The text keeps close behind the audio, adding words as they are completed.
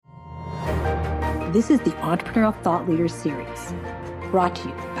This is the Entrepreneurial Thought Leaders Series, brought to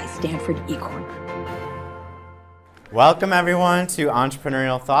you by Stanford eCorner. Welcome everyone to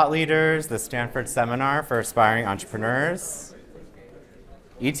Entrepreneurial Thought Leaders, the Stanford seminar for aspiring entrepreneurs.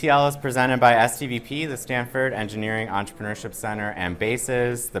 ETL is presented by STVP, the Stanford Engineering Entrepreneurship Center, and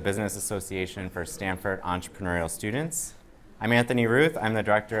BASES, the Business Association for Stanford Entrepreneurial Students. I'm Anthony Ruth. I'm the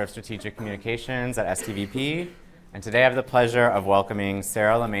Director of Strategic Communications at STVP, and today I have the pleasure of welcoming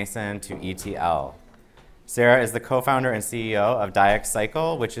Sarah Lamaison to ETL. Sarah is the co-founder and CEO of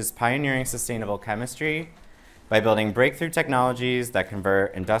Dioxycle, which is pioneering sustainable chemistry by building breakthrough technologies that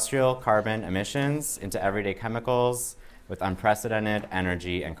convert industrial carbon emissions into everyday chemicals with unprecedented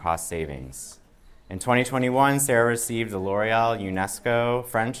energy and cost savings. In 2021, Sarah received the L'Oréal UNESCO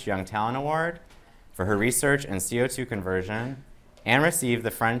French Young Talent Award for her research in CO2 conversion and received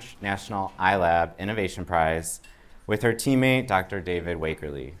the French National iLab Innovation Prize with her teammate, Dr. David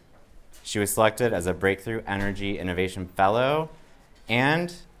Wakerly. She was selected as a Breakthrough Energy Innovation Fellow,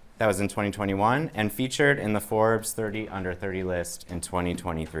 and that was in 2021, and featured in the Forbes 30 Under 30 list in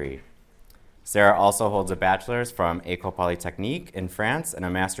 2023. Sarah also holds a bachelor's from École Polytechnique in France and a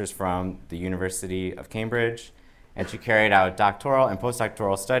master's from the University of Cambridge, and she carried out doctoral and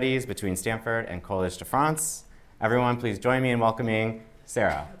postdoctoral studies between Stanford and Collège de France. Everyone, please join me in welcoming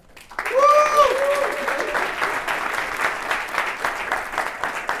Sarah.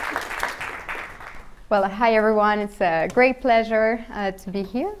 Well, hi everyone. It's a great pleasure to be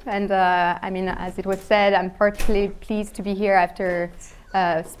here. And as it was said, I'm particularly pleased to be here after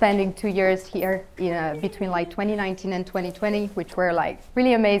spending 2 years here between 2019 and 2020, which were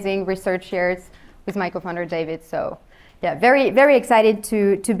really amazing research years with my co-founder David. So yeah, very excited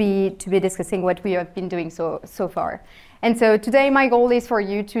to be discussing what we have been doing so far. And so today my goal is for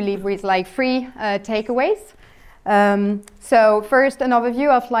you to leave with 3 takeaways. So first, an overview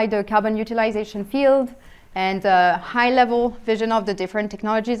of the carbon utilization field and a high-level vision of the different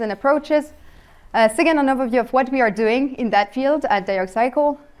technologies and approaches. Second, an overview of what we are doing in that field at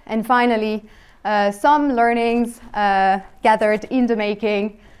Dioxycle. And finally, some learnings gathered in the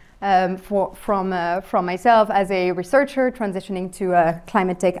making from myself as a researcher transitioning to a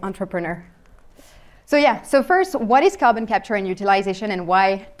climate tech entrepreneur. So first, what is carbon capture and utilization and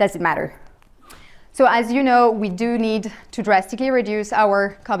why does it matter? So as you know, we do need to drastically reduce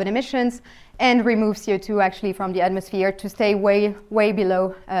our carbon emissions and remove CO2 actually from the atmosphere to stay way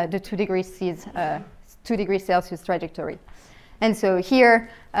below the 2 degrees Celsius trajectory. And so here,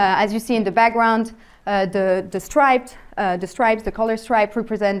 as you see in the background, the color stripe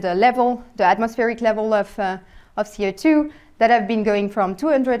represent the atmospheric level of CO2 that have been going from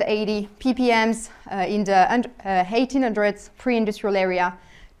 280 ppm in the 1800s pre-industrial era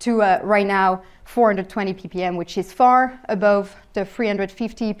to right now 420 ppm, which is far above the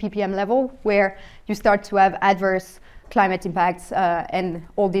 350 ppm level, where you start to have adverse climate impacts and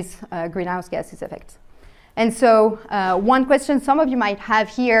all these greenhouse gases effects. And so one question some of you might have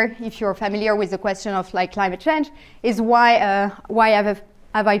here, if you're familiar with the question of climate change, is why have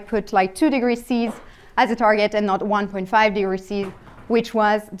I put 2 degrees C as a target and not 1.5 degrees C, which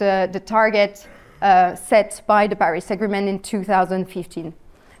was the target set by the Paris Agreement in 2015.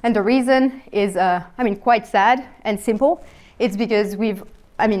 And the reason is, quite sad and simple. It's because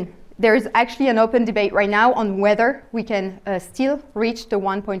there is actually an open debate right now on whether we can still reach the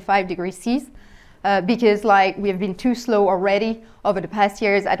 1.5 degrees C, because we have been too slow already over the past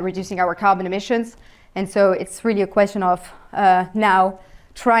years at reducing our carbon emissions. And so it's really a question of now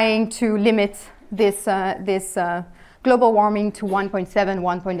trying to limit this global warming to 1.7,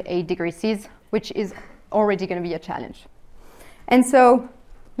 1.8 degrees C, which is already going to be a challenge. And so,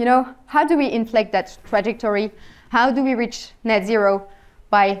 how do we inflect that trajectory? How do we reach net zero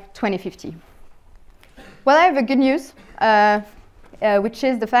by 2050? Well, I have a good news, which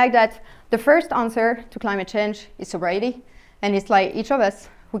is the fact that the first answer to climate change is sobriety. And it's each of us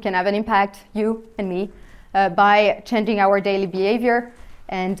who can have an impact, you and me, by changing our daily behavior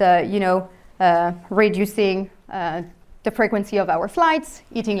and, reducing the frequency of our flights,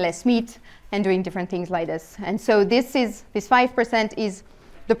 eating less meat, and doing different things like this. And so this 5% is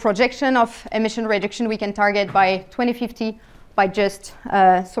the projection of emission reduction we can target by 2050 by just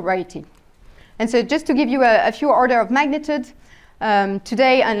sobriety. And so just to give you a few order of magnitude,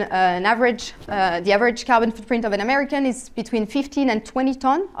 today the average carbon footprint of an American is between 15 and 20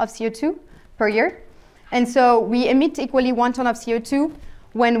 tons of CO2 per year. And so we emit equally 1 ton of CO2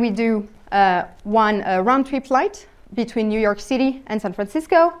 when we do one round-trip flight between New York City and San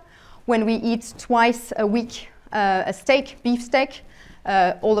Francisco, when we eat twice a week a beef steak,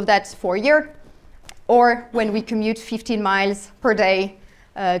 all of that for a year, or when we commute 15 miles per day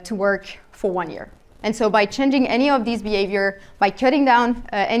to work for 1 year. And so by changing any of these behavior, by cutting down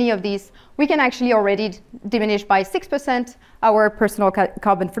any of these, we can actually already diminish by 6% our personal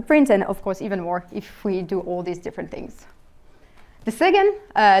carbon footprint, and of course even more if we do all these different things. The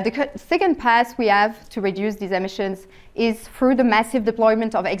second path we have to reduce these emissions is through the massive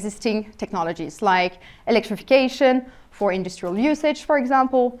deployment of existing technologies like electrification for industrial usage, for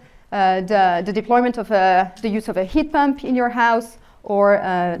example, the deployment of the use of a heat pump in your house, or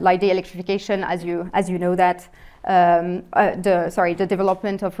like the electrification, as you know that, the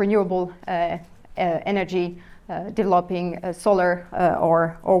development of renewable energy, developing solar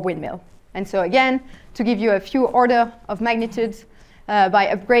or windmill. And so again, to give you a few order of magnitudes, by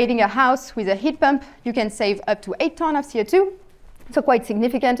upgrading a house with a heat pump, you can save up to 8 tons of CO2. So quite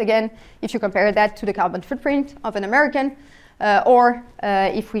significant, again, if you compare that to the carbon footprint of an American. Or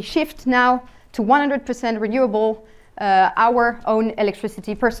if we shift now to 100% renewable, our own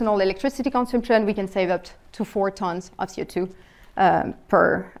electricity, personal electricity consumption, we can save up to 4 tons of CO2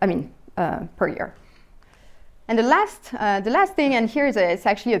 per year. And the last thing, and here it's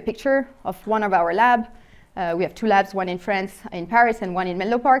actually a picture of one of our labs. We have 2 labs, one in France, in Paris, and one in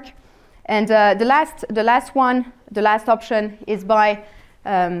Menlo Park. And the last option is by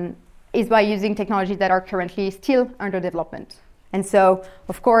using technologies that are currently still under development. And so,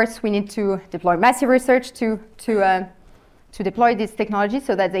 of course, we need to deploy massive research to deploy these technologies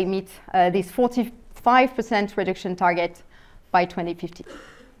so that they meet this 45% reduction target by 2050.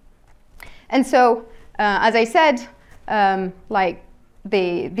 And so, as I said,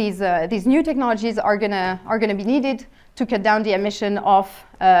 these new technologies are gonna be needed to cut down the emission of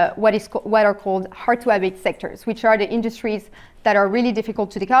what are called hard-to-abate sectors, which are the industries that are really difficult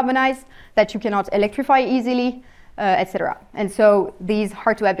to decarbonize, that you cannot electrify easily, etc. And so these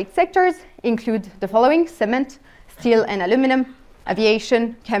hard-to-abate sectors include the following: cement, steel and aluminum,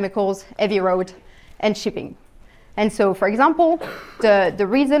 aviation, chemicals, heavy road, and shipping. And so, for example, the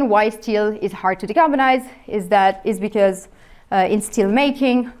reason why steel is hard to decarbonize is because in steel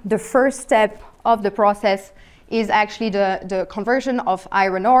making, the first step of the process is actually the conversion of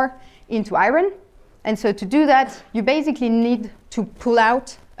iron ore into iron. And so to do that, you basically need to pull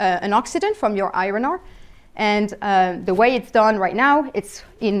out an oxidant from your iron ore. And the way it's done right now, it's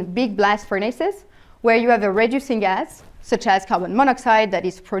in big blast furnaces where you have a reducing gas, such as carbon monoxide, that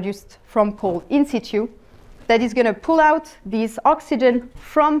is produced from coal in situ, that is going to pull out this oxygen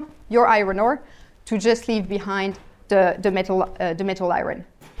from your iron ore to just leave behind the metal iron.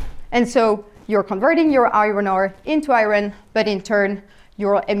 And so you're converting your iron ore into iron, but in turn,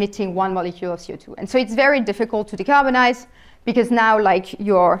 you're emitting 1 molecule of CO2. And so it's very difficult to decarbonize because now,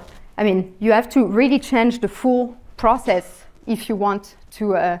 you have to really change the full process if you want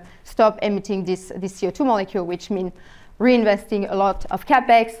to stop emitting this CO2 molecule, which means reinvesting a lot of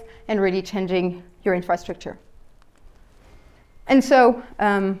capex and really changing your infrastructure. And so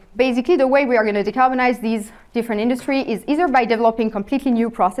basically the way we are going to decarbonize these different industries is either by developing completely new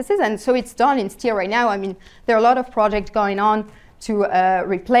processes, and so it's done in steel right now. There are a lot of projects going on to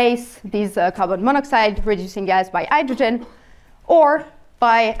replace these carbon monoxide reducing gas by hydrogen, or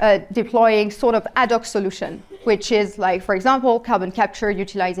by deploying sort of ad hoc solution, which is like, for example, carbon capture,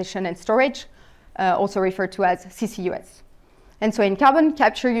 utilization, and storage, also referred to as CCUS. And so in carbon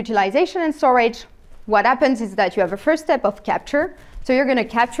capture, utilization, and storage, what happens is that you have a first step of capture. So you're going to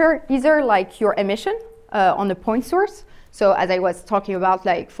capture either like your emission on the point source. So as I was talking about,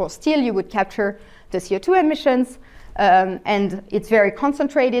 like for steel, you would capture the CO2 emissions, and it's very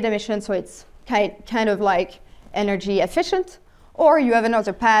concentrated emissions, so it's kind of like energy efficient. Or you have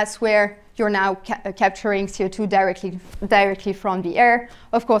another path where you're now capturing CO2 directly from the air.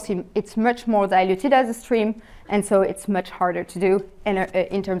 Of course, it's much more diluted as a stream, and so it's much harder to do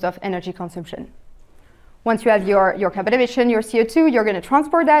in terms of energy consumption. Once you have your carbon emission, your CO2, you're going to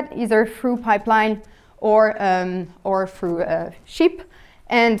transport that either through pipeline or through ship.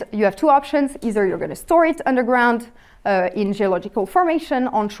 And you have 2 options. Either you're going to store it underground in geological formation,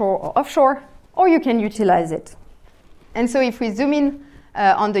 onshore or offshore, or you can utilize it. And so if we zoom in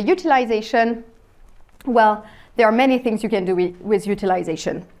on the utilization, well, there are many things you can do with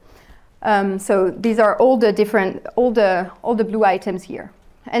utilization. So these are all the blue items here.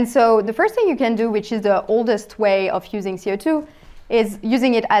 And so the first thing you can do, which is the oldest way of using CO2, is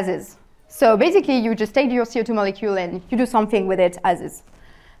using it as is. So basically, you just take your CO2 molecule and you do something with it as is.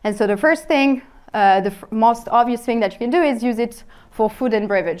 And so the first thing, the most obvious thing that you can do is use it for food and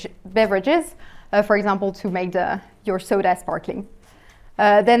beverages, for example, to make your soda sparkling.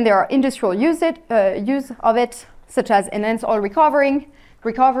 Then there are industrial use of it, such as enhanced oil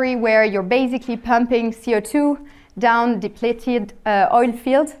recovery, where you're basically pumping CO2 down depleted oil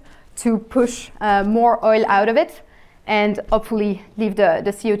fields to push more oil out of it and hopefully leave the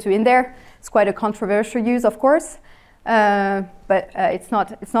CO2 in there. It's quite a controversial use, of course, but it's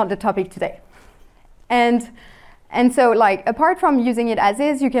not the topic today. And so, like, apart from using it as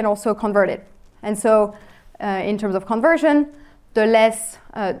is, you can also convert it. And so, in terms of conversion, the less,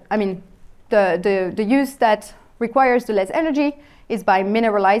 the use that requires the less energy is by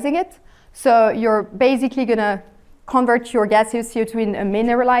mineralizing it. So you're basically going to convert your gaseous CO2 in a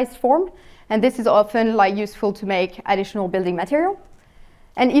mineralized form, and this is often like useful to make additional building material.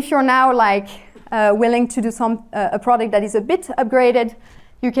 And if you're now like willing to do a product that is a bit upgraded,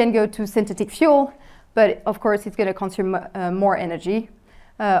 you can go to synthetic fuel, but of course it's going to consume more energy.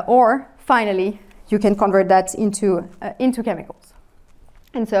 Or finally, you can convert that into chemicals.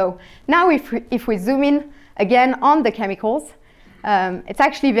 And so now if we zoom in again on the chemicals, it's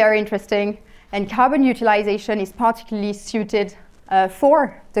actually very interesting, and carbon utilization is particularly suited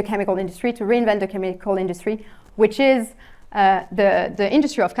for the chemical industry, to reinvent the chemical industry, which is the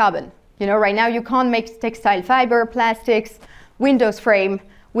industry of carbon. You know, right now you can't make textile fiber, plastics, windows frame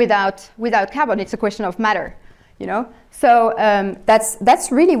without carbon. It's a question of matter, you know. So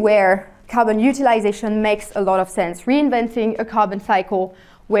that's really where carbon utilization makes a lot of sense. Reinventing a carbon cycle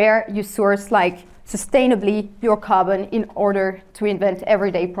where you source like sustainably your carbon in order to invent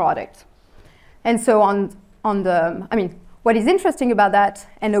everyday products. And so what is interesting about that,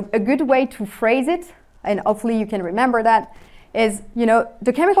 and a good way to phrase it, and hopefully you can remember that, is, you know,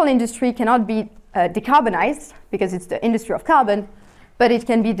 the chemical industry cannot be decarbonized because it's the industry of carbon, but it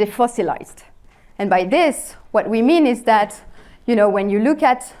can be defossilized. And by this, what we mean is that, you know, when you look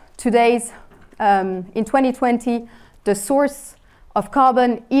at today's, in 2020, the source of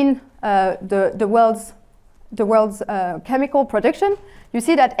carbon in the world's chemical production, you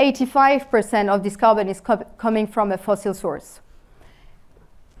see that 85% of this carbon is coming from a fossil source.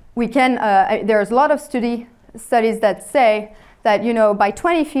 We can, there's a lot of studies that say that, you know, by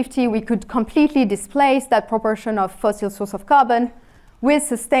 2050 we could completely displace that proportion of fossil source of carbon with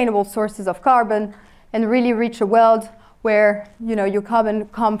sustainable sources of carbon, and really reach a world where, you know, your carbon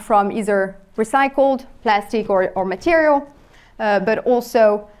come from either recycled plastic or material, but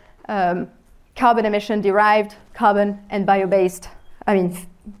also carbon emission derived carbon and biomass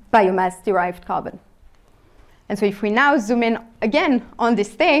derived carbon. And so if we now zoom in again on this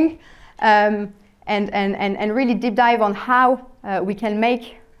thing and really deep dive on how we can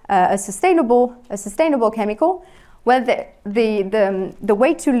make a sustainable chemical, well, the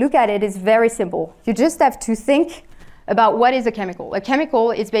way to look at it is very simple. You just have to think about what is a chemical. A chemical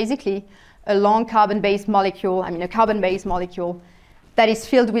is basically a long carbon-based molecule, a carbon-based molecule that is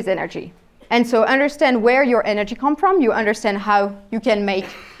filled with energy. And so understand where your energy comes from, you understand how you can make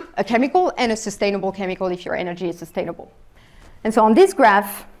a chemical and a sustainable chemical if your energy is sustainable. And so on this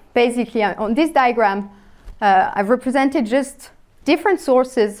graph, basically on this diagram, I've represented just different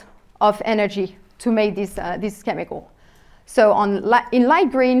sources of energy to make this chemical. So in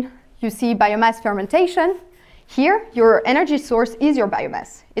light green, you see biomass fermentation. Here, your energy source is your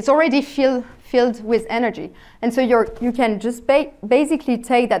biomass. It's already filled with energy. And so you can just basically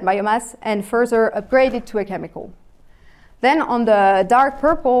take that biomass and further upgrade it to a chemical. Then on the dark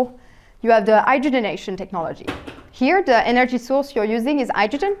purple, you have the hydrogenation technology. Here, the energy source you're using is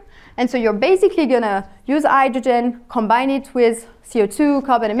hydrogen. And so you're basically going to use hydrogen, combine it with CO2,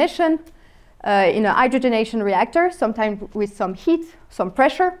 carbon emission, in a hydrogenation reactor, sometimes with some heat, some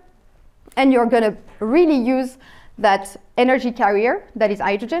pressure. And you're going to really use that energy carrier, that is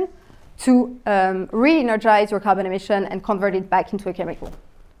hydrogen, to re-energize your carbon emission and convert it back into a chemical.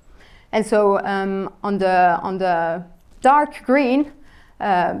 And so on the dark green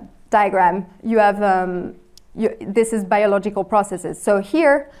diagram, you have this is biological processes. So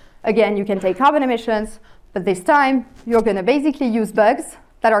here, again, you can take carbon emissions, but this time you're going to basically use bugs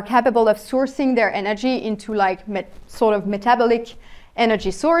that are capable of sourcing their energy into like sort of metabolic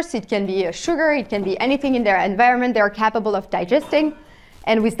energy source. It can be a sugar, it can be anything in their environment they're capable of digesting.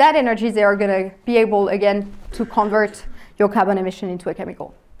 And with that energy, they are going to be able, again, to convert your carbon emission into a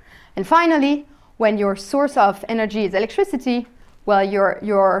chemical. And finally, when your source of energy is electricity, well,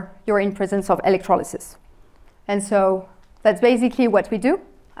 you're in presence of electrolysis. And so that's basically what we do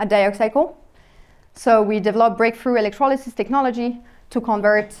at Dioxycle. So we develop breakthrough electrolysis technology to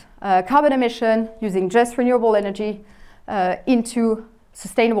convert carbon emission using just renewable energy into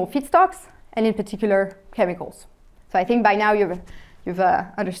sustainable feedstocks, and in particular, chemicals. So I think by now you've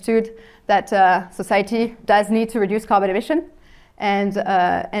understood that society does need to reduce carbon emission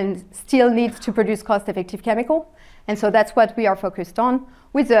and still needs to produce cost-effective chemical. And so that's what we are focused on,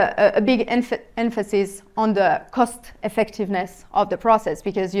 with a big emphasis on the cost effectiveness of the process.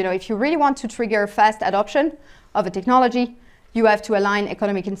 Because if you really want to trigger fast adoption of a technology, you have to align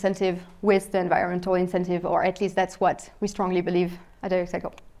economic incentive with the environmental incentive, or at least that's what we strongly believe at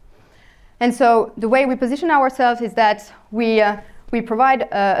Dioxycle. And so the way we position ourselves is that we provide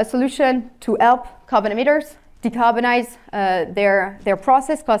a solution to help carbon emitters decarbonize their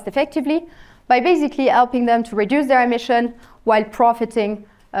process cost effectively by basically helping them to reduce their emission while profiting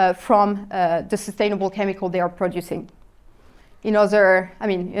from the sustainable chemical they are producing. Another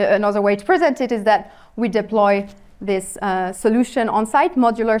way to present it is that we deploy this solution on-site,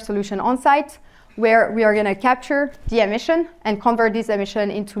 modular solution on-site, where we are going to capture the emission and convert this emission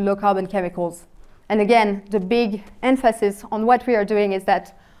into low-carbon chemicals. And again, the big emphasis on what we are doing is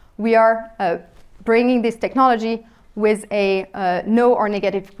that we are bringing this technology with a no or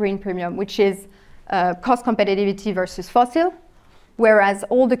negative green premium, which is cost competitivity versus fossil, whereas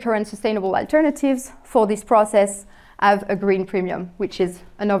all the current sustainable alternatives for this process have a green premium, which is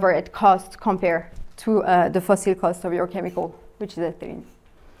an overhead cost compared to the fossil cost of your chemical, which is ethylene.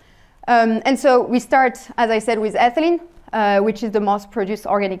 And so we start, as I said, with ethylene, which is the most produced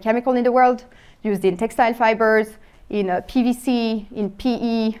organic chemical in the world, used in textile fibers, in PVC, in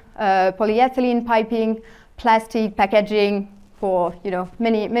PE, polyethylene piping, plastic packaging, for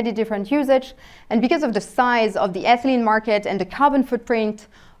many different usage. And because of the size of the ethylene market and the carbon footprint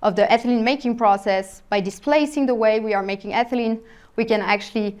of the ethylene making process, by displacing the way we are making ethylene, we can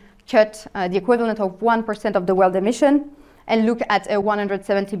actually cut the equivalent of 1% of the world emission and look at a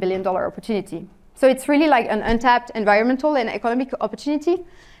 $170 billion opportunity. So it's really like an untapped environmental and economic opportunity.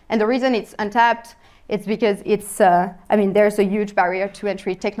 And the reason it's untapped, it's because it's, there's a huge barrier to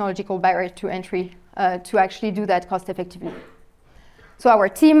entry, technological barrier to entry, to actually do that cost effectively. So our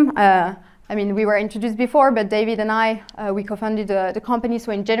team, we were introduced before, but David and I, we co-founded the company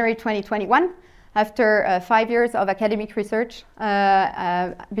so in January 2021, after 5 years of academic research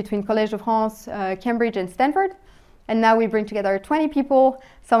between Collège de France, Cambridge, and Stanford. And now we bring together 20 people,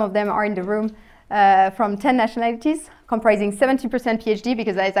 some of them are in the room, from 10 nationalities, comprising 70% PhD,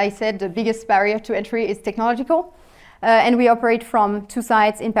 because as I said, the biggest barrier to entry is technological. And we operate from 2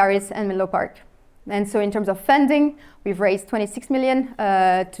 sites in Paris and Menlo Park. And so in terms of funding, we've raised 26 million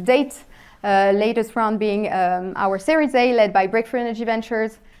to date, latest round being our Series A, led by Breakthrough Energy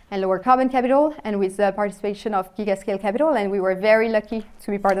Ventures and Lower Carbon Capital, and with the participation of Gigascale Capital, and we were very lucky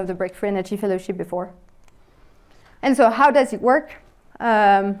to be part of the Breakthrough Energy Fellowship before. And so how does it work?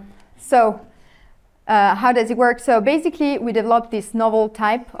 How does it work? So basically, we developed this novel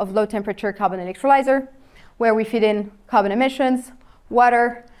type of low-temperature carbon electrolyzer, where we feed in carbon emissions,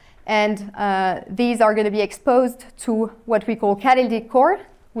 water, and these are going to be exposed to what we call catalytic core,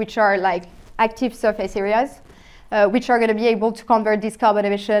 which are like active surface areas, which are going to be able to convert this carbon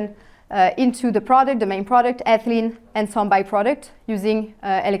emission into the product, the main product, ethylene, and some byproduct using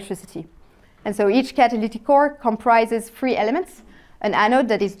electricity. And so each catalytic core comprises 3 elements: an anode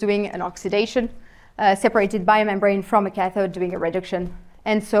that is doing an oxidation, separated by a membrane from a cathode doing a reduction.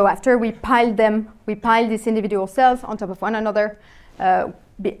 And so after we pile these individual cells on top of one another,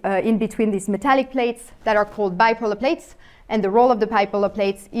 in between these metallic plates that are called bipolar plates. And the role of the bipolar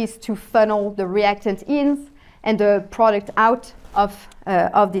plates is to funnel the reactant in and the product out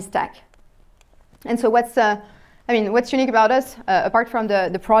of this stack. And so what's unique about us, apart from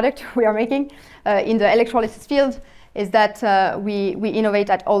the product we are making in the electrolysis field, is that we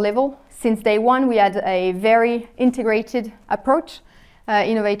innovate at all levels. Since day one, we had a very integrated approach,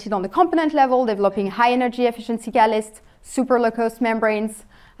 innovated on the component level, developing high energy efficiency catalysts, super low-cost membranes,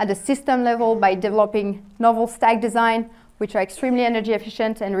 at the system level by developing novel stack design, which are extremely energy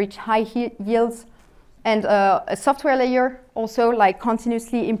efficient and reach high yields, and a software layer also, like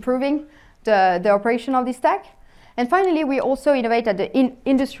continuously improving the operation of this stack. And finally, we also innovate at the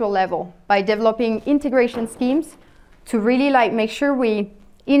industrial level by developing integration schemes to really make sure we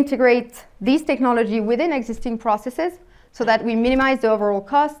integrate this technology within existing processes so that we minimize the overall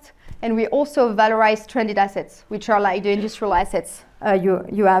cost. And we also valorize stranded assets, which are like the industrial assets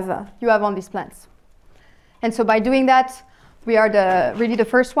you have on these plants. And so by doing that, we are really the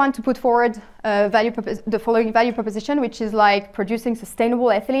first one to put forward the following value proposition, which is like producing sustainable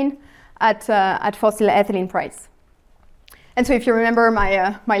ethylene at fossil ethylene price. And so if you remember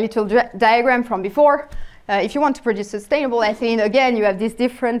my little diagram from before, if you want to produce sustainable ethylene, again, you have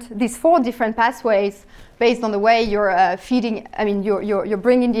these 4 different pathways based on the way you're feeding, you're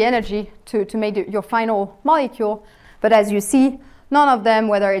bringing the energy to make your final molecule. But as you see, none of them,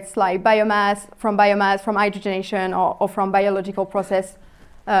 whether it's like biomass, from hydrogenation, or from biological process,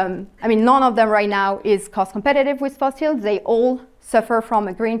 I mean, none of them right now is cost competitive with fossils. They all suffer from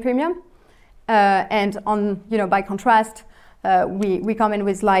a green premium. And on, by contrast, we come in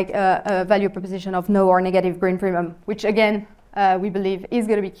with like a value proposition of no or negative green premium, which again, we believe is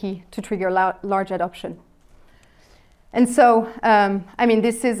going to be key to trigger large adoption. And so, I mean,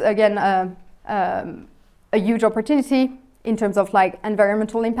 this is again a huge opportunity in terms of like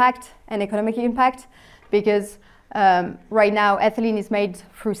environmental impact and economic impact, because right now ethylene is made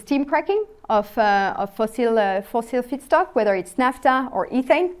through steam cracking of fossil feedstock, whether it's naphtha or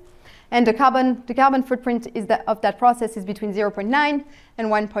ethane. And the carbon footprint of that process is between 0.9 and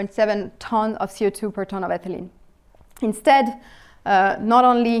 1.7 tons of CO2 per ton of ethylene. Instead, not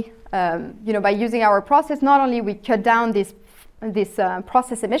only by using our process, not only we cut down these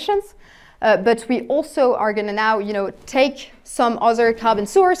process emissions, but we also are going to now take some other carbon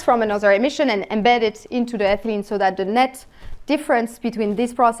source from another emission and embed it into the ethylene, so that the net difference between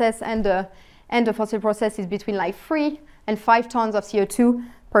this process and the fossil process is between like 3 and 5 tons of CO2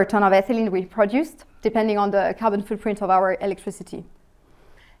 per ton of ethylene we produced, depending on the carbon footprint of our electricity.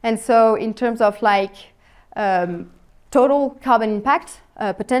 And so in terms of like total carbon impact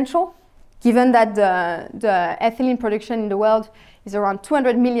potential, given that the ethylene production in the world is around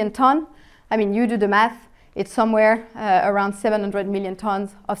 200 million tons, I mean, you do the math, it's somewhere around 700 million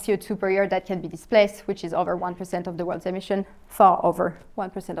tons of CO2 per year that can be displaced, which is over 1% of the world's emission, far over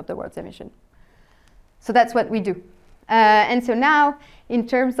 1% of the world's emission. So that's what we do. And so now, in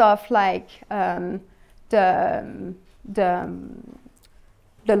terms of like the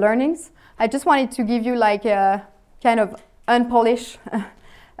learnings, I just wanted to give you like a kind of unpolished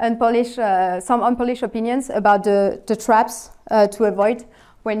opinions about the traps to avoid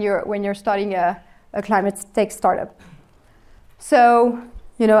when you're starting a climate tech startup. So,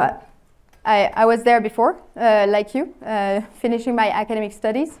 I was there before, like you, finishing my academic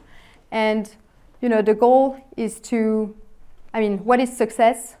studies, and the goal is to, what is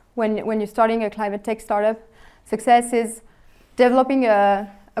success when you're starting a climate tech startup? Success is developing a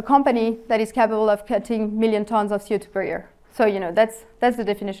company that is capable of cutting million tons of CO2 per year. So, that's the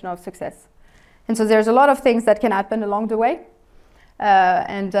definition of success. And so there's a lot of things that can happen along the way.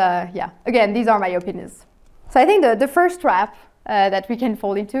 Again, these are my opinions. So I think the first trap that we can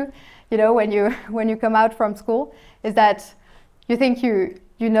fall into, when you come out from school, is that you think you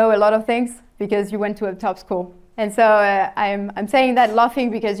know a lot of things because you went to a top school. And so I'm saying that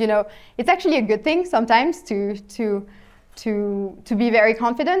laughing because it's actually a good thing sometimes to be very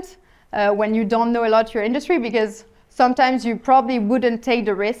confident when you don't know a lot your industry, because sometimes you probably wouldn't take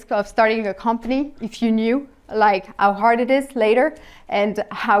the risk of starting a company if you knew like how hard it is later and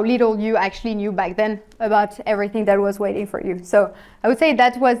how little you actually knew back then about everything that was waiting for you. So I would say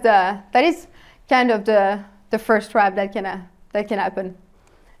that is kind of the first trap that can happen.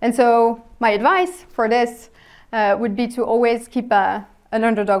 And so my advice for this would be to always keep an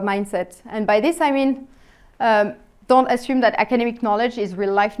underdog mindset. And by this I mean don't assume that academic knowledge is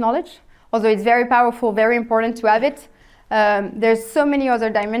real life knowledge, although it's very powerful, very important to have it. There's so many other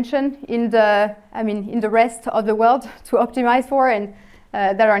dimensions in the rest of the world to optimize for, and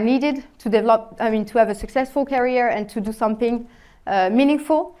that are needed to develop, to have a successful career and to do something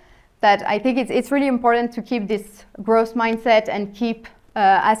meaningful, that I think it's really important to keep this growth mindset and keep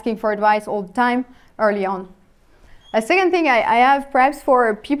asking for advice all the time early on. A second thing I have perhaps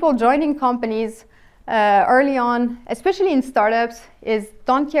for people joining companies early on, especially in startups, is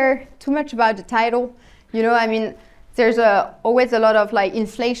don't care too much about the title. There's always a lot of like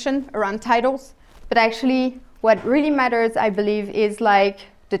inflation around titles, but actually what really matters, I believe, is like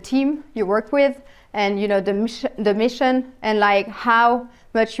the team you work with and the mission and like how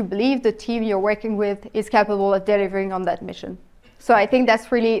much you believe the team you're working with is capable of delivering on that mission. So I think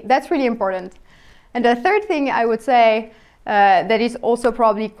that's really important. And the third thing I would say that is also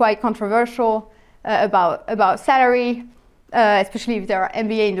probably quite controversial about salary, especially if there are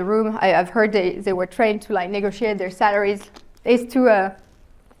MBA in the room. I've heard they were trained to like negotiate their salaries, is to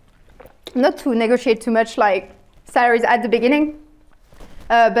not to negotiate too much like salaries at the beginning,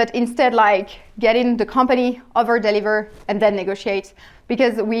 but instead like get in the company, over deliver, and then negotiate.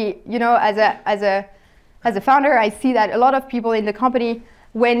 Because we, as a founder, I see that a lot of people in the company,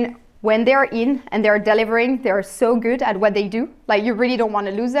 when they're in and they're delivering, they're so good at what they do, like you really don't want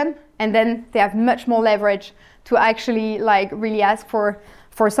to lose them, and then they have much more leverage to actually like really ask for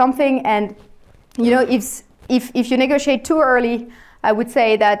something. And if you negotiate too early, I would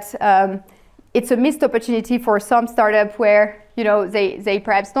say that it's a missed opportunity for some startup where they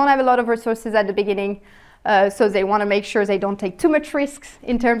perhaps don't have a lot of resources at the beginning, so they want to make sure they don't take too much risks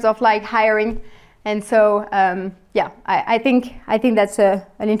in terms of like hiring, And so, yeah, I think that's an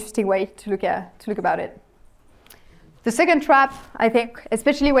interesting way to look about it. The second trap, I think,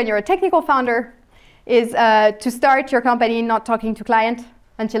 especially when you're a technical founder, is to start your company not talking to client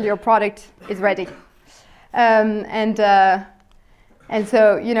until your product is ready. And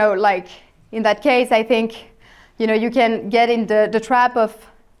so, you know, like in that case, I think, you know, you can get in the trap of,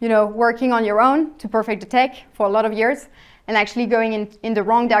 you know, working on your own to perfect the tech for a lot of years, and actually going in the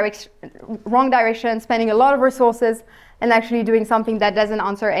wrong direction, spending a lot of resources, and actually doing something that doesn't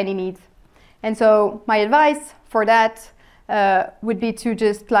answer any needs. And so my advice for that would be to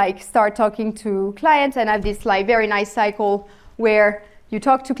just like start talking to clients and have this like very nice cycle where you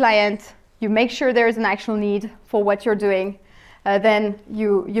talk to clients, you make sure there is an actual need for what you're doing, then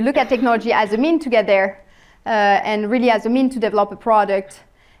you look at technology as a mean to get there, and really as a mean to develop a product.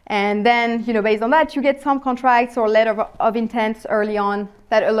 And then, you know, based on that, you get some contracts or letter of intent early on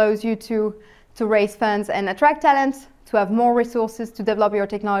that allows you to raise funds and attract talent, to have more resources to develop your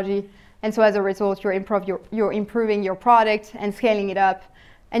technology. And so as a result, you're improving your product and scaling it up.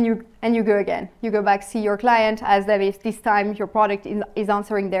 And you go again. You go back, see your client as that if this time your product is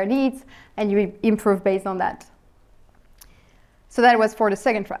answering their needs, and you improve based on that. So that was for the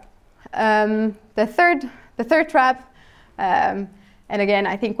second trap. The third trap, and again,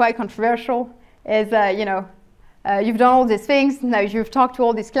 I think quite controversial, is you know, you've done all these things. Now you've talked to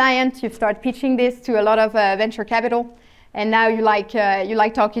all these clients. You've started pitching this to a lot of venture capital, and now you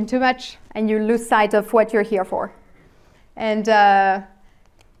like talking too much, and you lose sight of what you're here for. And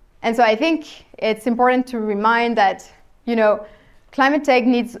so I think it's important to remind that, you know, climate tech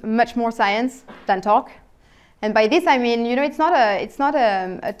needs much more science than talk. And by this I mean, you know, it's not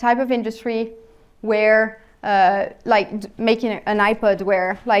a type of industry where like making an iPod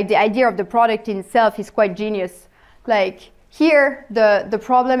where like the idea of the product in itself is quite genius. Like here, the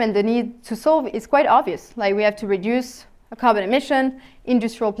problem and the need to solve is quite obvious. Like we have to reduce carbon emission.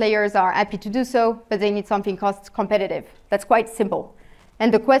 Industrial players are happy to do so, but they need something cost competitive. That's quite simple.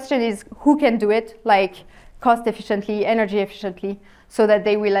 And the question is who can do it, like cost efficiently, energy efficiently, so that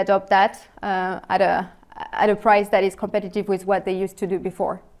they will adopt that at a price that is competitive with what they used to do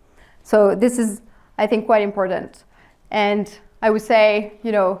before. So this is, I think, quite important. And I would say,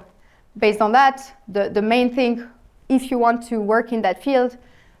 you know, based on that, the main thing, if you want to work in that field,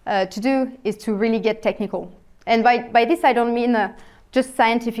 to do is to really get technical. And by this, I don't mean just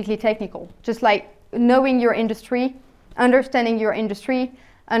scientifically technical, just like knowing your industry, understanding your industry,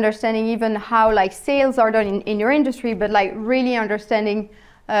 understanding even how like sales are done in your industry, but like really understanding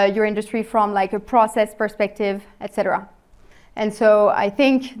your industry from like a process perspective, etc. And so I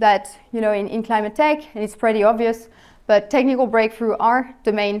think that, you know, in climate tech, and it's pretty obvious, but technical breakthrough are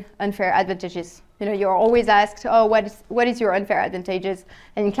the main unfair advantages. You know, you're always asked, oh, what is your unfair advantages?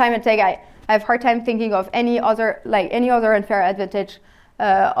 And in climate tech, I have a hard time thinking of any other unfair advantage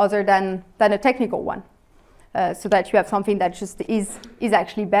other than a technical one. So that you have something that just is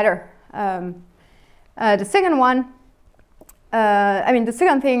actually better. The second one, the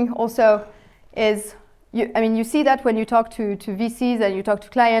second thing also is, you see that when you talk to VCs and you talk to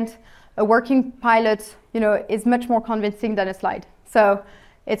clients, a working pilot, you know, is much more convincing than a slide. So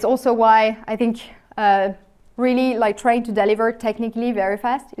it's also why I think really like trying to deliver technically very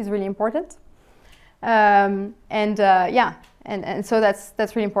fast is really important. And so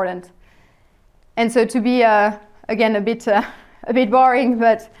that's really important. And so to be again a bit boring,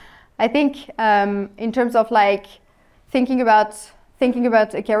 but I think in terms of like thinking about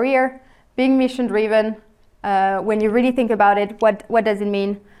a career, being mission driven, when you really think about it, what does it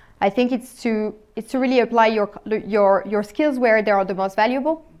mean? I think it's to really apply your skills where they are the most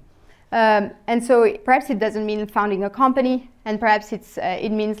valuable. And so perhaps it doesn't mean founding a company, and perhaps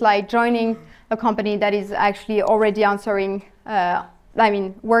it means like joining a company that is actually already answering.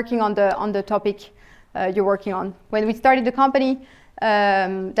 Working on the topic you're working on. When we started the company,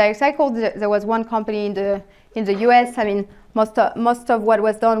 Dioxycle, there was one company in the US. I mean, most of what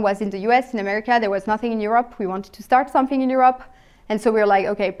was done was in the US. In America, there was nothing in Europe. We wanted to start something in Europe, and so we were like,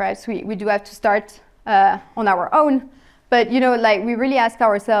 okay, perhaps we do have to start on our own. But you know, like we really ask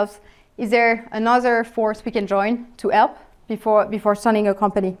ourselves, is there another force we can join to help before starting a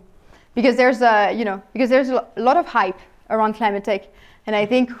company? Because there's a lot of hype around climate tech, and I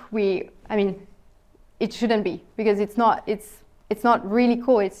think it shouldn't be, because it's not really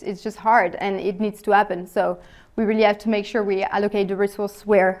cool. It's just hard, and it needs to happen. So we really have to make sure we allocate the resource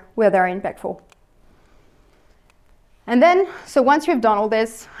where they're impactful. And then, so once you've done all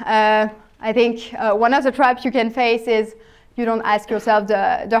this, I think one of the traps you can face is you don't ask yourself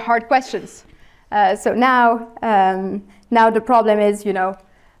the hard questions. So now the problem is, you know,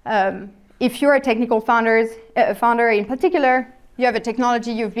 if you're a technical founder in particular, you have a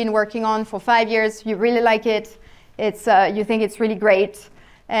technology you've been working on for 5 years, you really like it, you think it's really great,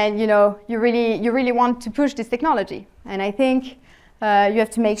 and you really want to push this technology. And I think you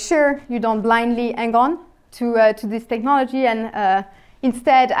have to make sure you don't blindly hang on to this technology, and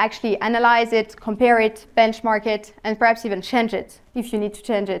instead actually analyze it, compare it, benchmark it, and perhaps even change it if you need to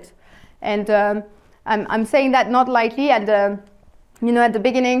change it. And I'm saying that not lightly. And at the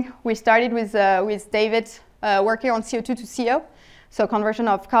beginning, we started with David working on CO2 to CO, so conversion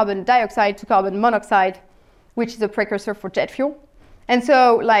of carbon dioxide to carbon monoxide, which is a precursor for jet fuel. And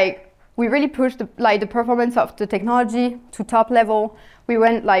so, we really pushed the performance of the technology to top level. We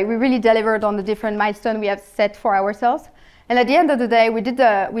really delivered on the different milestones we have set for ourselves. And at the end of the day, we did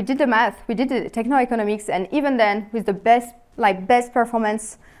the math, we did the techno-economics, and even then, with the best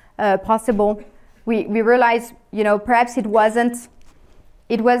performance possible, we realized, perhaps it wasn't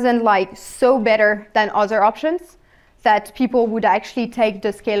so better than other options, that people would actually take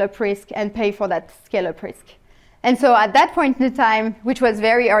the scale-up risk and pay for that scale-up risk. And so at that point in time, which was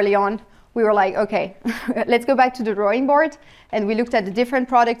very early on, we were like, okay, let's go back to the drawing board. And we looked at the different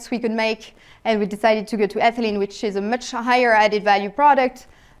products we could make, and we decided to go to ethylene, which is a much higher added value product,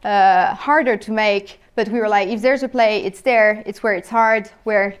 harder to make. But we were like, if there's a play, it's there. It's where it's hard,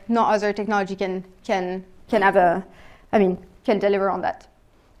 where no other technology can deliver on that.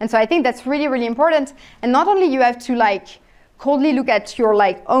 And so I think that's really, really important. And not only you have to coldly look at your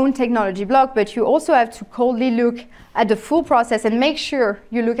own technology block, but you also have to coldly look at the full process and make sure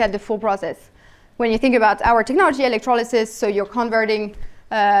you look at the full process. When you think about our technology, electrolysis, so you're converting,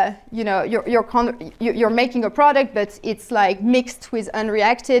 you're making a product, but it's mixed with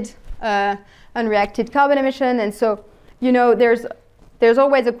unreacted carbon emission. And so, there's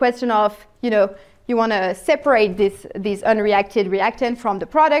always a question of, you want to separate this unreacted reactant from the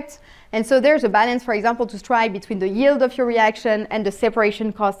product. And so there's a balance, for example, to strike between the yield of your reaction and the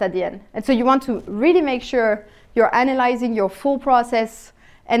separation cost at the end. And so you want to really make sure you're analyzing your full process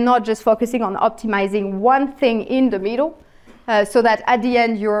and not just focusing on optimizing one thing in the middle, so that at the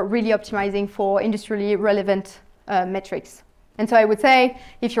end you're really optimizing for industrially relevant metrics. And so I would say,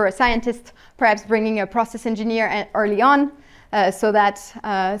 if you're a scientist, perhaps bringing a process engineer early on, so that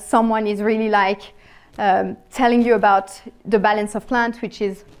someone is really telling you about the balance of plant, which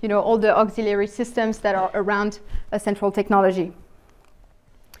is all the auxiliary systems that are around a central technology.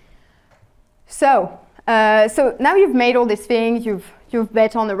 So now you've made all these things, you've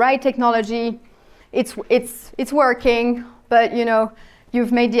bet on the right technology, it's working, but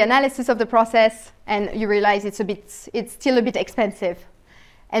you've made the analysis of the process and you realize it's still a bit expensive.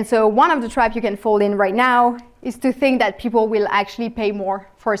 And so one of the traps you can fall in right now is to think that people will actually pay more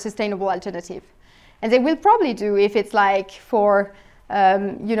for a sustainable alternative. And they will probably do if it's for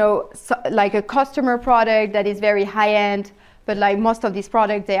a customer product that is very high-end, but most of these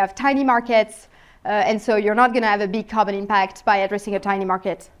products, they have tiny markets, and so you're not going to have a big carbon impact by addressing a tiny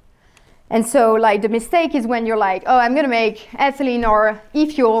market. And so the mistake is when you're oh, I'm going to make ethylene or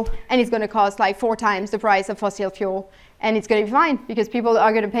e-fuel, and it's going to cost 4 times the price of fossil fuel, and it's going to be fine because people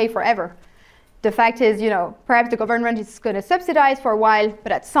are going to pay forever. The fact is, perhaps the government is going to subsidize for a while,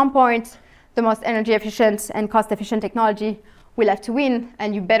 but at some point, the most energy efficient and cost efficient technology will have to win,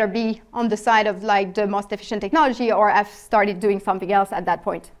 and you better be on the side of the most efficient technology or have started doing something else at that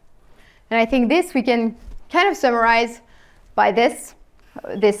point. And I think this we can kind of summarize by this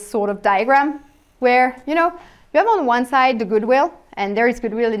sort of diagram where, you have on one side the goodwill, and there is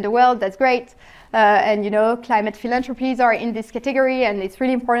goodwill in the world, that's great. And climate philanthropies are in this category, and it's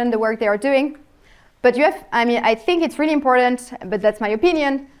really important the work they are doing. But I think it's really important, but that's my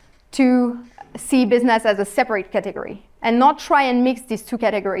opinion, to see business as a separate category and not try and mix these two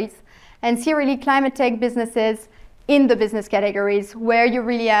categories, and see really climate tech businesses in the business categories where you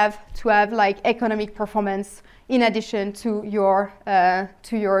really have to have economic performance in addition to your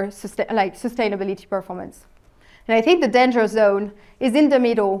sustainability performance. And I think the danger zone is in the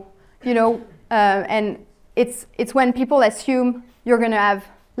middle, and it's when people assume you're going to have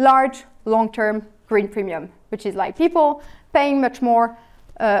large long-term green premium, which is people paying much more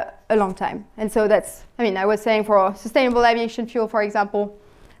a long time. And so that's, I was saying for sustainable aviation fuel, for example,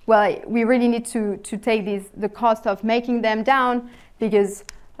 well, we really need to take the cost of making them down, because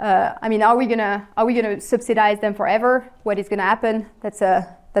are we gonna subsidize them forever? What is gonna happen? That's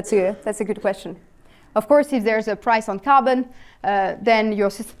a good question. Of course, if there's a price on carbon, then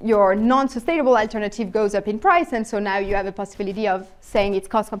your non-sustainable alternative goes up in price, and so now you have a possibility of saying it's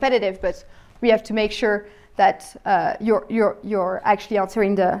cost competitive. But we have to make sure that you're actually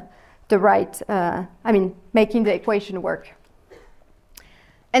answering the right, making the equation work.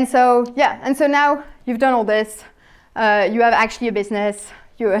 And so, yeah, and so now you've done all this. You have actually a business.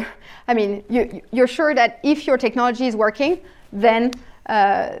 You're sure that if your technology is working, then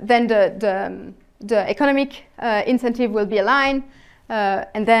the economic incentive will be aligned.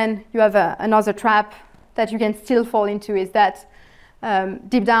 And then you have another trap that you can still fall into is that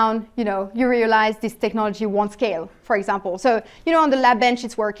deep down, you realize this technology won't scale, for example. So, on the lab bench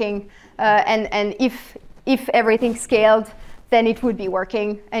it's working, and if everything scaled, then it would be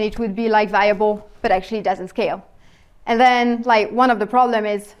working and it would be viable, but actually it doesn't scale. And then one of the problem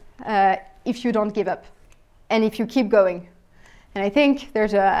is if you don't give up and if you keep going. And I think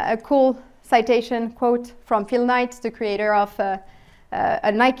there's a cool citation quote from Phil Knight, the creator of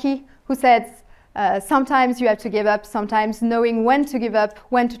Nike, who says, sometimes you have to give up, sometimes knowing when to give up,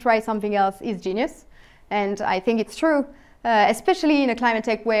 when to try something else is genius. And I think it's true, especially in a climate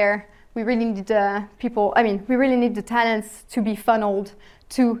tech where we really need we really need the talents to be funneled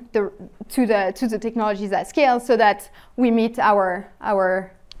to the technologies that scale so that we meet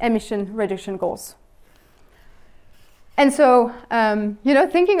our emission reduction goals. And so,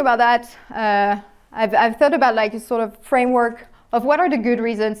 thinking about that, I've thought about a sort of framework of what are the good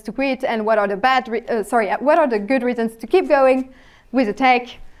reasons to quit and what are the what are the good reasons to keep going with a tech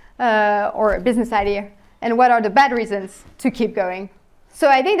or a business idea, and what are the bad reasons to keep going. So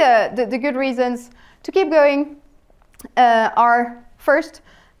I think the good reasons to keep going are, first,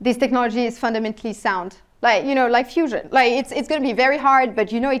 this technology is fundamentally sound. Like fusion. It's going to be very hard,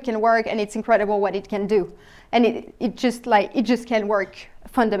 but it can work, and it's incredible what it can do. And it just can work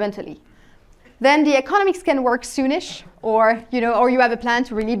fundamentally. Then the economics can work soonish, or you have a plan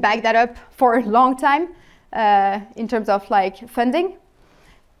to really back that up for a long time in terms of funding.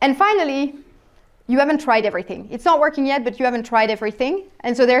 And finally, you haven't tried everything. It's not working yet, but you haven't tried everything.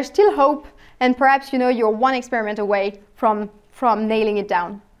 And so there's still hope, and perhaps you're one experiment away from nailing it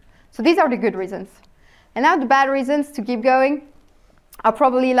down. So these are the good reasons. And now the bad reasons to keep going are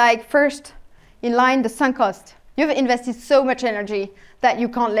probably first, in line, the sunk cost. You've invested so much energy that you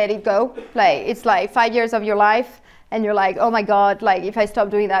can't let it go. It's 5 years of your life, and you're like, oh my God, if I stop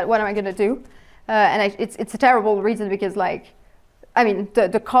doing that, what am I going to do? And it's a terrible reason because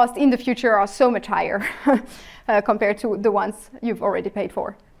the costs in the future are so much higher compared to the ones you've already paid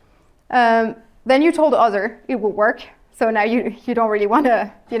for. Then you told other it will work. So now you don't really want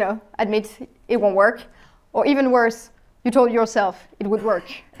to, admit it won't work. Or even worse, you told yourself it would work,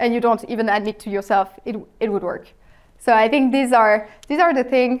 and you don't even admit to yourself it would work. So I think these are the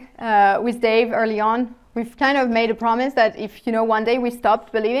thing with Dave early on. We've kind of made a promise that if one day we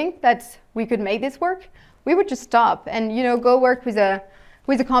stopped believing that we could make this work, we would just stop and go work with a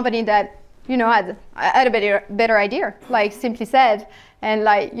company that had a better idea, like Simply said, and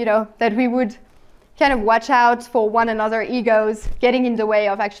that we would kind of watch out for one another egos getting in the way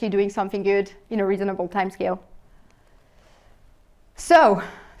of actually doing something good in a reasonable timescale. So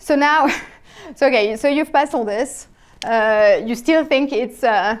now, so you've passed all this. You still think it's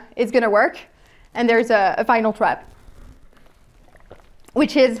going to work, and there's a final trap,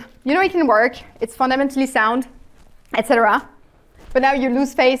 which is it can work, it's fundamentally sound, etc. But now you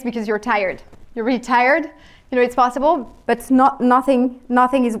lose faith because you're tired. You're really tired. It's possible, but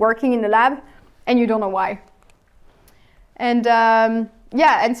nothing is working in the lab, and you don't know why. And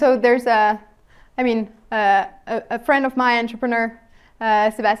and so there's a friend of my entrepreneur,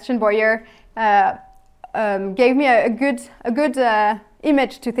 Sebastian Boyer, gave me a good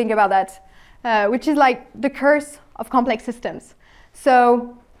image to think about that, which is the curse of complex systems.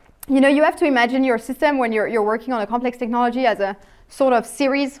 So, you have to imagine your system when you're working on a complex technology as a sort of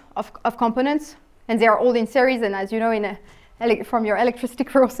series of components, and they are all in series. And as you know, from your electricity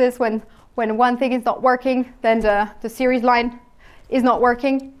courses, when one thing is not working, then the series line is not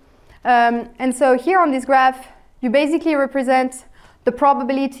working. And so here on this graph, you basically represent the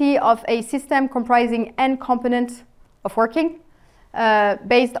probability of a system comprising n components of working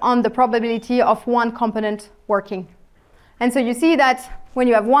based on the probability of one component working. And so you see that when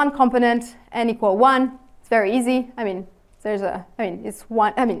you have one component, n equal 1, it's very easy. It's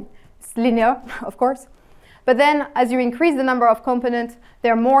linear, of course. But then as you increase the number of components,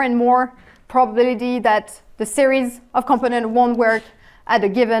 there are more and more probability that the series of components won't work at a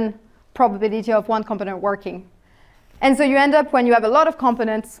given probability of one component working. And so you end up, when you have a lot of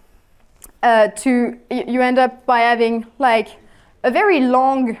components, you end up by having a very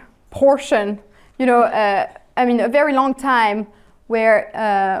long portion, a very long time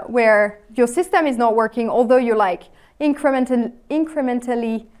where your system is not working, although you're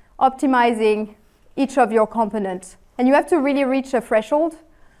incrementally optimizing each of your components. And you have to really reach a threshold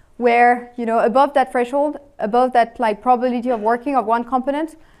where, above that threshold, above that like probability of working of one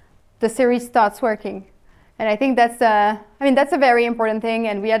component, the series starts working. And I think that's that's a very important thing,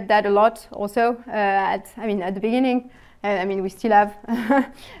 and we had that a lot also at the beginning. We still have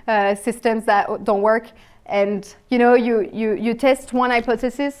systems that don't work, and you test one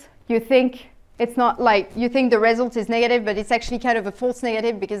hypothesis, you think it's not like, you think the result is negative, but it's actually kind of a false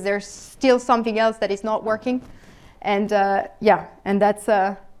negative because there's still something else that is not working, and that's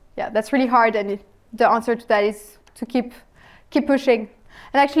really hard. And the answer to that is to keep pushing.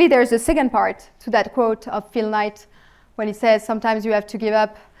 And actually, there's a second part to that quote of Phil Knight when he says, sometimes you have to give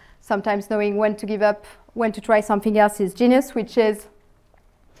up, sometimes knowing when to give up, when to try something else is genius, which is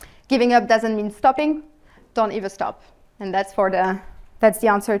giving up doesn't mean stopping, don't ever stop. And that's the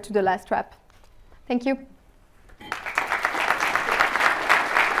answer to the last trap. Thank you.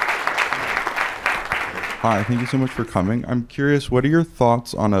 Hi, thank you so much for coming. I'm curious, what are your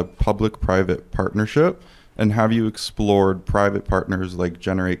thoughts on a public-private partnership? And have you explored private partners like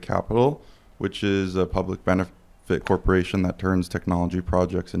Generate Capital, which is a public benefit corporation that turns technology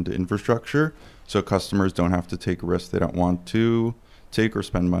projects into infrastructure, so customers don't have to take risks they don't want to take or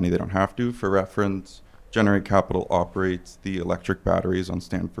spend money they don't have to? For reference, Generate Capital operates the electric batteries on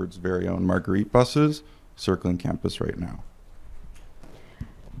Stanford's very own Marguerite buses circling campus right now.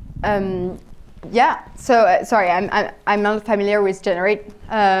 Yeah, so sorry, I'm not familiar with Generate,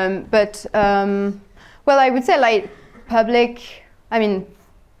 well, I would say like public,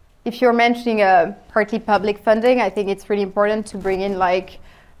 if you're mentioning a partly public funding, I think it's really important to bring in like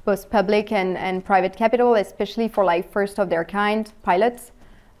both public and private capital, especially for like first of their kind pilots.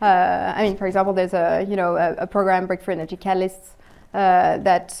 For example, there's a program, Breakthrough Energy Catalysts,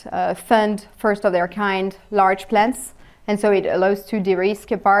 that fund first of their kind large plants. And so it allows to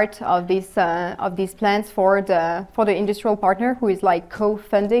de-risk a part of these plants for the industrial partner who is like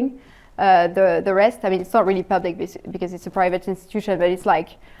co-funding the rest. It's not really public because it's a private institution, but it's like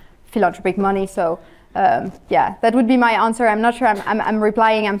philanthropic money. So that would be my answer. I'm not sure I'm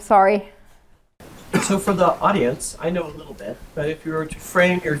replying. I'm sorry. So for the audience, I know a little bit, but if you were to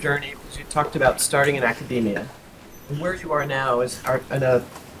frame your journey, because you talked about starting in academia, and where you are now is in a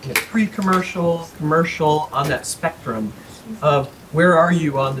pre-commercial, commercial, on that spectrum of where are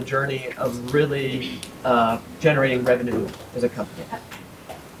you on the journey of really generating revenue as a company?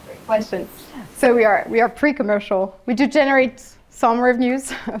 Great question. So we are pre-commercial. We do generate some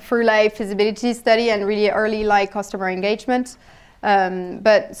revenues through like feasibility study and really early like customer engagement.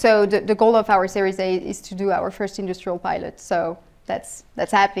 But so the goal of our Series A is to do our first industrial pilot. So that's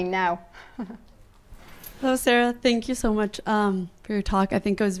happening now. Hello, Sarah. Thank you so much for your talk. I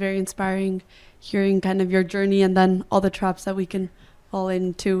think it was very inspiring hearing kind of your journey and then all the traps that we can fall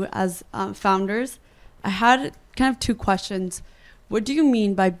into as founders. I had kind of two questions. What do you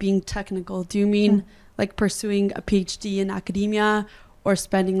mean by being technical? Do you mean like pursuing a PhD in academia or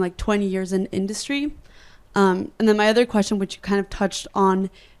spending like 20 years in industry? And then my other question, which you kind of touched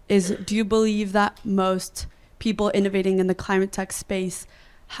on, is do you believe that most people innovating in the climate tech space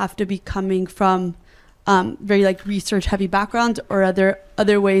have to be coming from very like research heavy backgrounds, or are there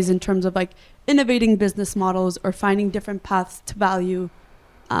other ways in terms of like innovating business models or finding different paths to value?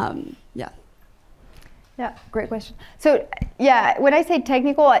 Yeah, great question. So yeah, when I say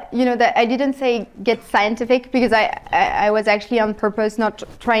technical, that I didn't say get scientific, because I was actually on purpose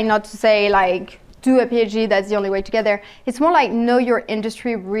trying not to say like do a PhD, that's the only way to get there. It's more like know your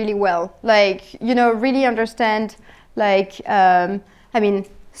industry really well, like really understand, like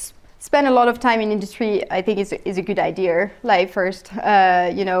spend a lot of time in industry, I think is a good idea. Like first,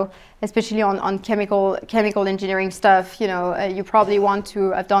 especially on chemical engineering stuff, you probably want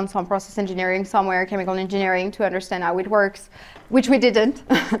to have done some process engineering somewhere, chemical engineering, to understand how it works, which we didn't.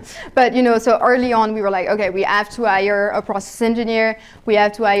 But so early on we were like, okay, we have to hire a process engineer, we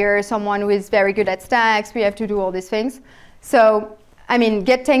have to hire someone who is very good at stacks, we have to do all these things. So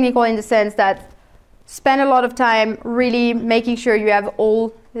get technical in the sense that spend a lot of time really making sure you have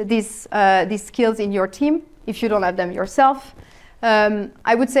all these skills in your team if you don't have them yourself.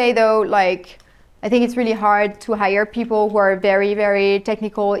 I would say though, like, I think it's really hard to hire people who are very, very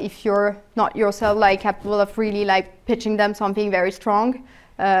technical if you're not yourself like capable of really like pitching them something very strong.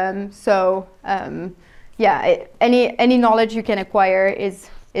 Any knowledge you can acquire is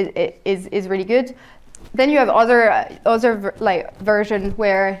really good. Then you have other like version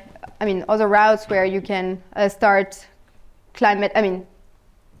where, other routes where you can start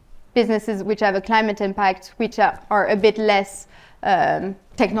businesses which have a climate impact, which are a bit less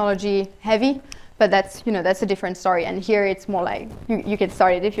technology heavy, but that's a different story. And here it's more like you can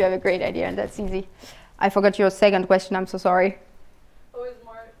start it if you have a great idea, and that's easy. I forgot your second question. I'm so sorry. Always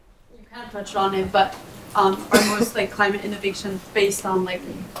more kind of touched on it, but are most like climate innovations based on like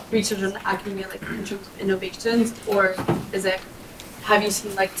research and academia, like in terms of innovations, or is it? Have you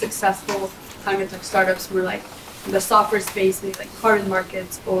seen like successful climate tech startups where like in the software space, maybe like carbon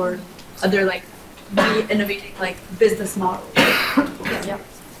markets or other like really innovating like business models?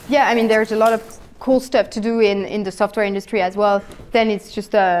 Yeah, I mean, there's a lot of cool stuff to do in the software industry as well. Then it's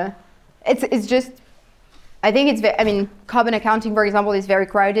just it's just, I think it's I mean, carbon accounting, for example, is very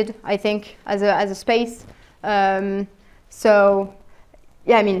crowded, I think, as a space. So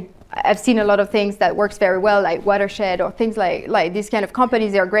yeah, I mean, I've seen a lot of things that works very well, like Watershed or things like these kind of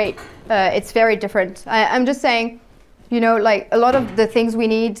companies. They're great. It's very different. I'm just saying, you know, like a lot of the things we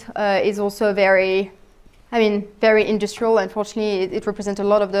need is also very, I mean, very industrial. Unfortunately, it represents a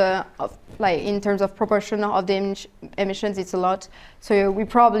lot of the, like in terms of proportion of the emissions, it's a lot. So we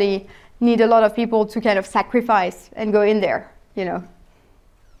probably need a lot of people to kind of sacrifice and go in there, you know.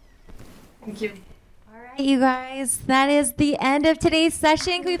 Thank you. All right, you guys, that is the end of today's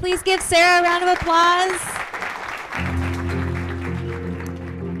session. Can we please give Sarah a round of applause?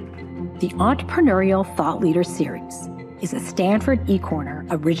 The Entrepreneurial Thought Leader Series is a Stanford eCorner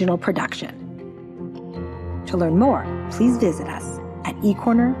original production. To learn more, please visit us at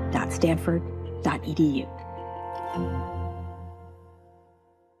ecorner.stanford.edu.